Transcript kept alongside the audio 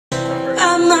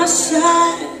my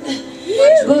side,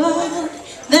 but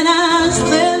then I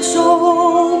spent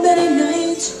so many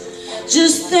nights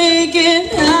just thinking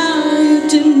how you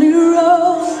did me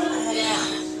wrong.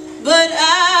 But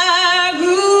I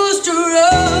grew strong.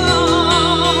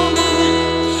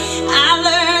 I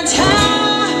learned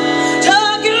how to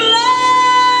get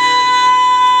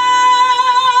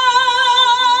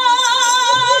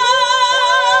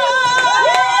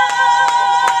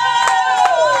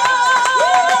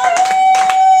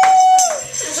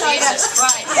Jesus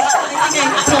Christ.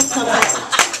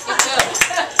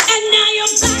 and now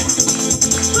you're back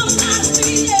from my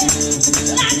feet,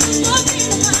 like the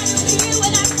walking in the here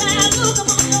when I cry, look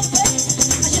on your face.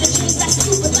 I should have changed that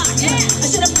stupid lock. I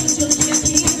should have played your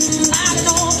key. I don't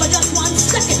know for just 1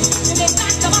 second. You may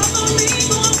back them off on me.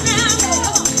 Go on now,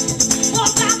 come on.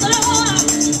 Walk out the door.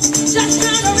 Just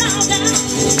turn around now.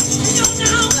 You're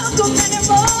now welcome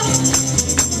anymore.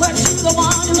 Weren't you the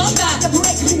one who tried to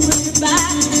break me with your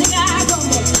back? Think I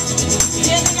rumbled.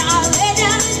 Yeah, think I lay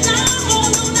down and down.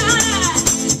 Oh, no,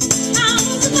 I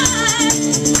was alive.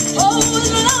 Oh,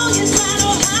 as long as I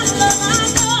know how to love, I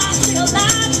know I'm still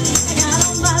alive. I got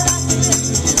all my life to live.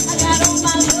 I got all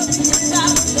my love to give. I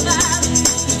will survive.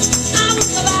 I will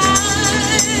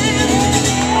survive.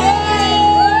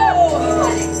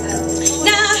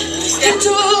 Now, it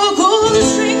took all the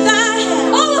strength I had.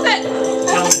 All of it.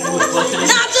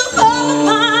 Not to fall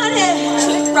apart.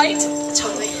 Right?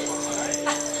 Totally.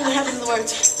 What happened to the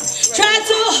words? Tried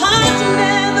to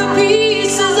hide the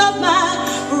pieces of my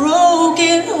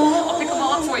broken heart. Pick them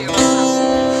all up for you.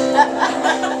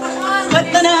 But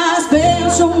then I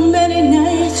spent so many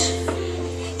nights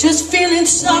just feeling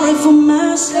sorry for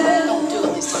myself. Don't do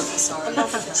it. Please don't be sorry.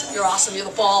 Enough of this. You're awesome. You're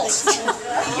the balls.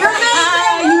 You're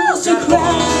I used to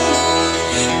cry,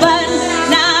 but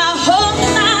now I hold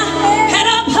my head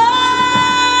up high.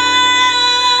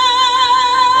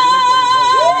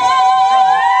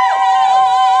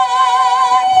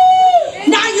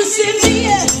 Now you see me,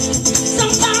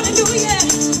 somebody new, yeah.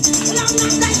 Well, I'm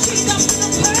not that shit up to the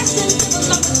person who was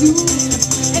up with you.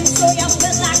 And so you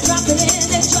felt like dropping in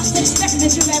and just expecting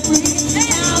that you had breathed.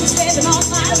 Now I'm saving all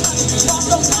my love. Lost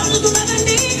those others who never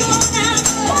need. Go on now,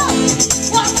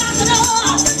 walk out the door.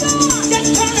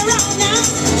 Just turn around now.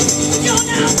 You're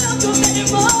not welcome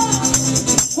anymore.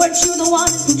 Weren't you the one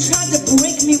who tried to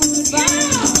break me with goodbye?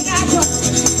 I don't.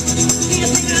 Do you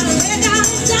think I'll lay down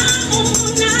and die? Oh,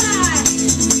 night.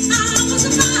 I was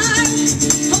alive.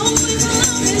 Oh, it's a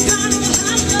lonely kind of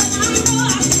house, but I know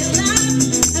I'm still alive.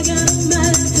 I got all my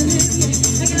life to live, yeah.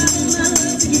 I got all my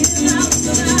love to give. I will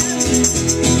survive.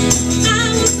 I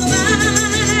will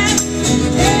survive.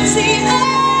 See,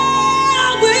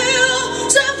 I will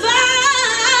survive.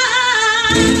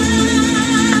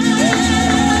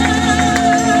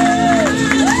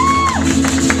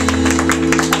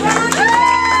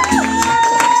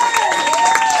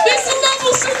 This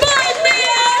will survive me.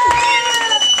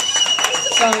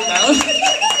 Sorry, darling.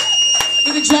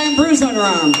 With a giant bruise on her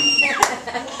arm.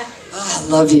 Oh, I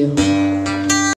love you.